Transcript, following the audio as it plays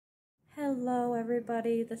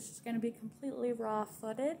everybody. This is going to be completely raw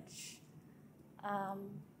footage.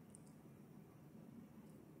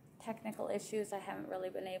 Technical issues, I haven't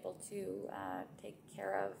really been able to take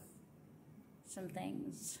care of some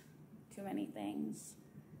things, too many things.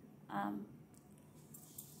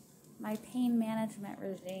 My pain management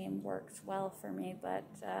regime works well for me, but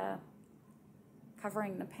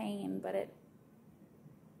covering the pain, but it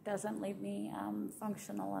doesn't leave me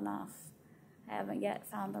functional enough. I haven't yet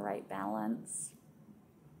found the right balance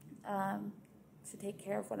to take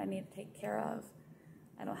care of what I need to take care of.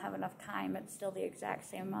 I don't have enough time. It's still the exact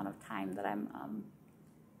same amount of time that I'm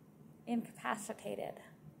incapacitated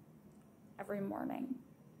every morning.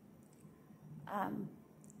 I'm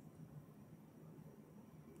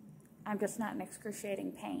just not in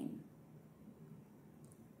excruciating pain.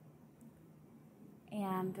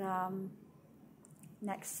 And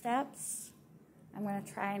next steps, I'm going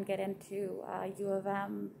to try and get into U of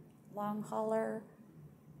M long hauler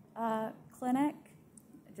clinic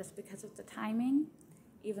just because of the timing.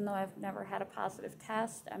 Even though I've never had a positive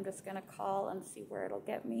test, I'm just going to call and see where it'll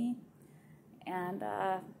get me and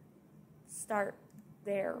start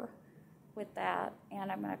there with that.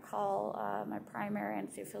 And I'm going to call my primary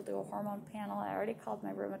and see if he'll do a hormone panel. I already called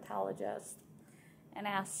my rheumatologist and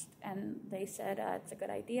asked, and they said it's a good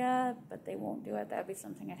idea, but they won't do it. That would be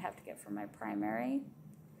something I'd have to get from my primary.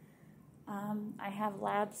 I have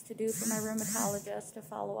labs to do for my rheumatologist to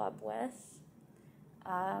follow up with.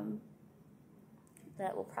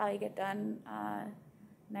 That will probably get done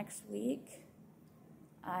next week.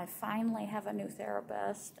 I finally have a new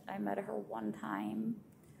therapist. I met her one time.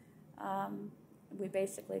 We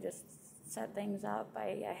basically just set things up.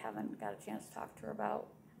 I haven't got a chance to talk to her about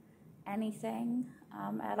anything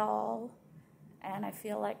at all. And I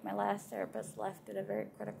feel like my last therapist left at a very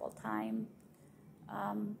critical time.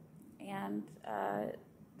 And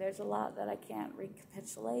there's a lot that I can't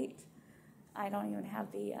recapitulate. I don't even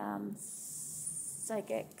have the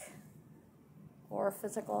psychic or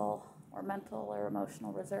physical or mental or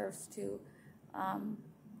emotional reserves to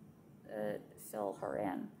fill her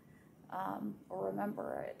in or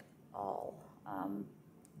remember it all.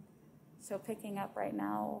 So picking up right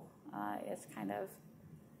now is kind of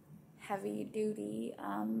heavy duty.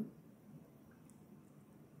 I'm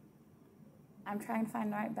trying to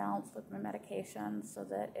find the right balance with my medication so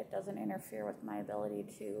that it doesn't interfere with my ability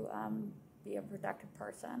to be a productive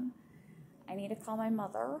person. I need to call my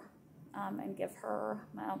mother and give her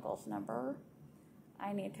my uncle's number.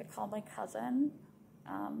 I need to call my cousin,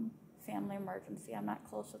 family emergency. I'm not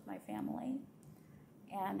close with my family.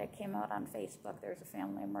 And it came out on Facebook, there's a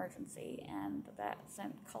family emergency, and that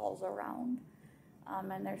sent calls around.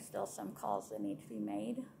 And there's still some calls that need to be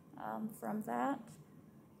made from that.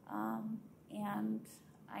 And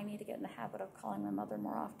I need to get in the habit of calling my mother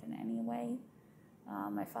more often anyway.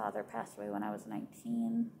 My father passed away when I was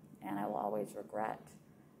 19, and I will always regret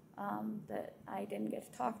that I didn't get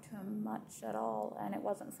to talk to him much at all, and it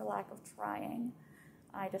wasn't for lack of trying.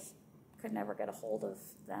 I just could never get a hold of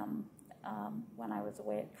them when I was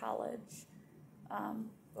away at college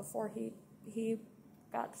before he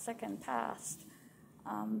got sick and passed.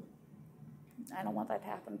 I don't want that to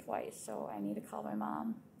happen twice, so I need to call my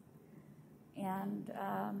mom. And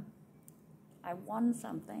I won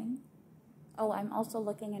something. Oh, I'm also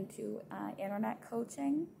looking into internet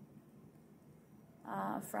coaching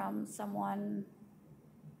from someone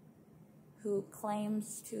who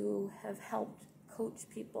claims to have helped coach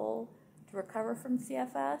people to recover from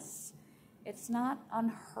CFS. It's not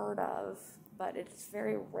unheard of, but it's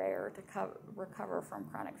very rare to recover from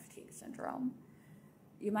chronic fatigue syndrome.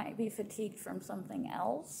 You might be fatigued from something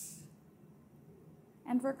else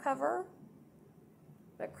and recover,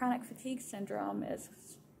 but chronic fatigue syndrome is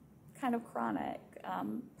kind of chronic,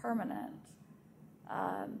 permanent.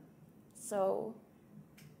 So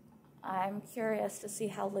I'm curious to see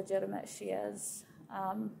how legitimate she is,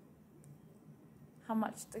 how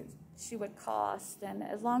much she would cost, and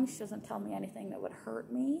as long as she doesn't tell me anything that would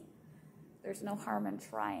hurt me, there's no harm in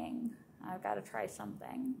trying. I've got to try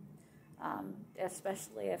something,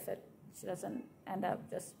 especially if she doesn't end up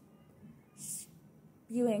just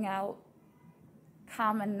spewing out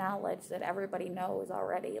common knowledge that everybody knows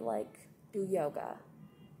already, like do yoga,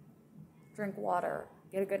 drink water,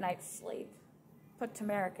 get a good night's sleep, put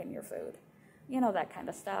turmeric in your food, that kind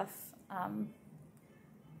of stuff.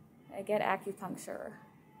 Get acupuncture,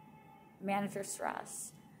 manage your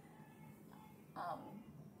stress,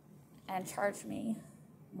 and charge me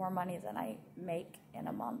more money than I make in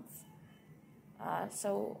a month.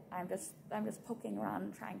 So I'm just poking around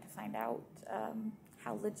and trying to find out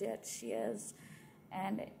how legit she is.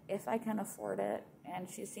 And if I can afford it, and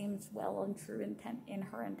she seems well and true in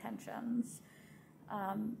her intentions,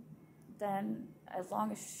 then as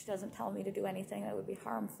long as she doesn't tell me to do anything that would be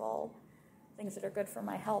harmful, things that are good for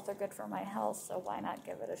my health are good for my health, so why not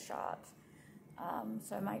give it a shot?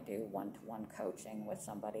 So I might do one-to-one coaching with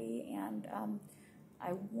somebody, and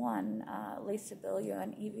I won Lisa Bilyeu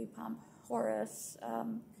and Evie Pomp-Horace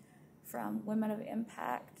from Women of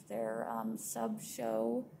Impact, their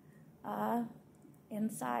sub-show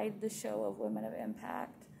inside the show of Women of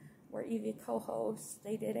Impact, where Evie co-hosts.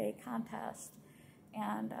 They did a contest,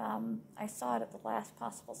 and I saw it at the last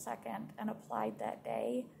possible second and applied that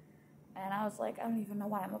day, and I was like, I don't even know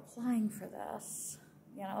why I'm applying for this.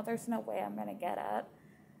 You know, there's no way I'm going to get it.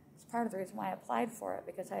 It's part of the reason why I applied for it,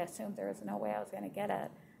 because I assumed there was no way I was going to get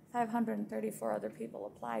it. 534 other people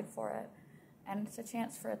applied for it, and it's a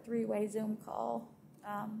chance for a 3-way Zoom call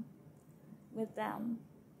with them.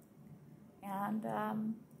 And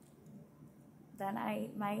then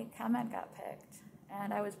my comment got picked,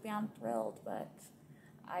 and I was beyond thrilled, but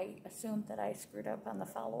I assumed that I screwed up on the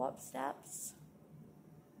follow-up steps.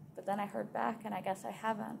 But then I heard back, and I guess I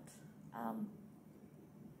haven't.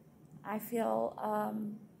 I feel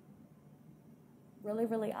really,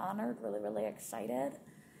 really honored, really, really excited,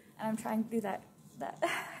 and I'm trying to do that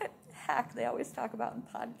hack they always talk about in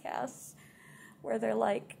podcasts, where they're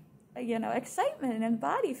like, you know, excitement in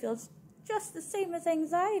body feels just the same as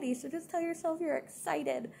anxiety, so just tell yourself you're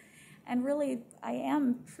excited. And really, I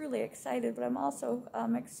am truly excited, but I'm also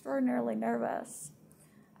extraordinarily nervous.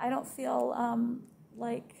 I don't feel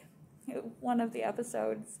like one of the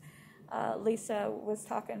episodes, Lisa was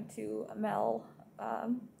talking to Mel,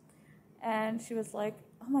 and she was like,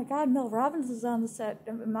 oh my God, Mel Robbins is on the set.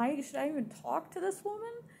 Should I even talk to this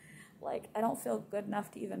woman? Like, I don't feel good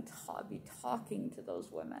enough to even be talking to those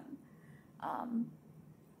women.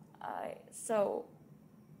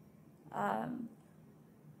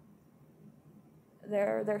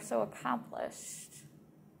 They're so accomplished,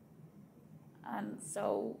 and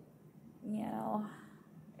so, you know,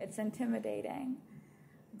 it's intimidating,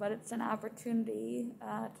 but it's an opportunity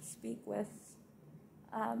to speak with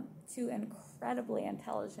two incredibly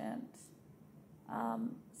intelligent,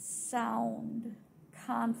 sound,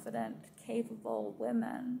 confident, capable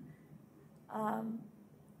women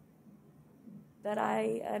that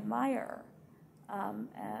I admire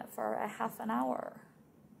for a half an hour.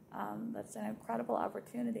 That's an incredible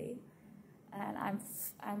opportunity, and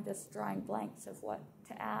I'm just drawing blanks of what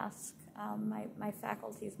to ask. My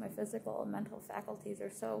faculties, my physical and mental faculties, are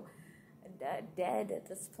so dead at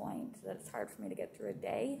this point that it's hard for me to get through a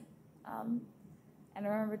day. And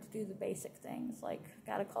remember to do the basic things, like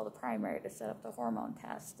got to call the primary to set up the hormone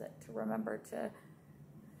test, to remember to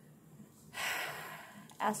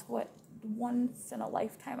ask what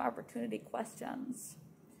once-in-a-lifetime opportunity questions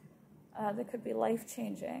that could be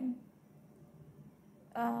life-changing,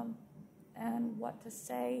 and what to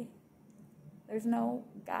say. There's no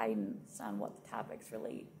guidance on what the topic's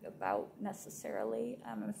really about necessarily.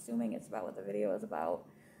 I'm assuming it's about what the video is about,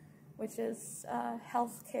 which is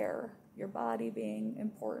healthcare, your body being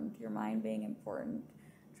important, your mind being important,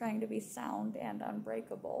 trying to be sound and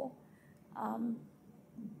unbreakable,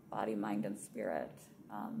 body, mind, and spirit,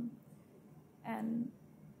 and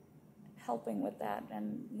helping with that.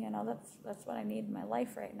 And, you know, that's what I need in my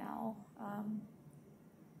life right now.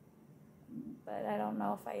 But I don't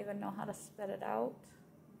know if I even know how to spit it out.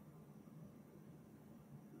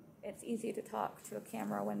 It's easy to talk to a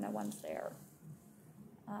camera when no one's there.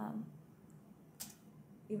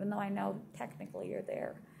 Even though I know technically you're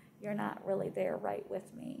there, you're not really there right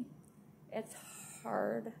with me. It's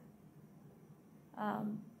hard.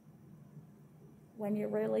 When you're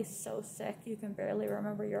really so sick, you can barely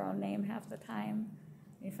remember your own name half the time.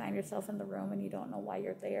 You find yourself in the room and you don't know why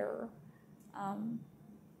you're there. And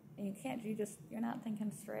you're not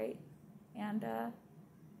thinking straight. And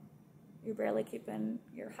you're barely keeping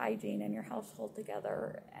your hygiene and your household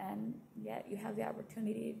together, and yet you have the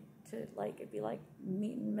opportunity to, like, it'd be like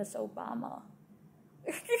meeting Miss Obama.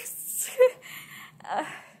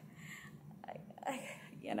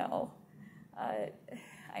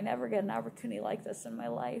 I never get an opportunity like this in my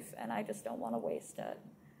life, and I just don't want to waste it.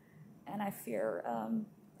 And I fear,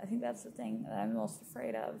 I think that's the thing that I'm most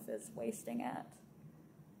afraid of, is wasting it.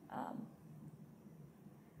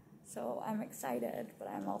 So I'm excited, but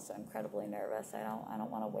I'm also incredibly nervous. I don't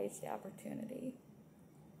want to waste the opportunity.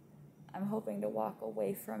 I'm hoping to walk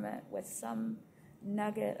away from it with some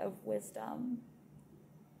nugget of wisdom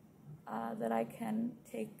that I can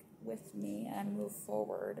take with me and move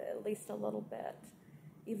forward at least a little bit,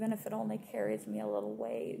 even if it only carries me a little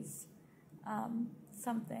ways,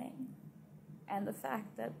 something. And the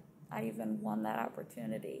fact that I even won that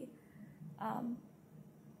opportunity,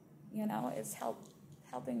 is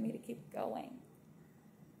helping me to keep going.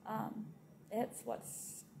 It's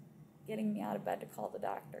what's getting me out of bed to call the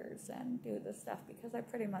doctors and do this stuff, because I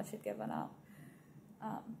pretty much had given up.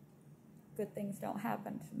 Good things don't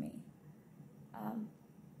happen to me.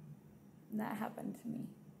 And that happened to me.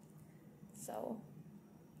 So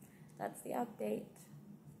that's the update.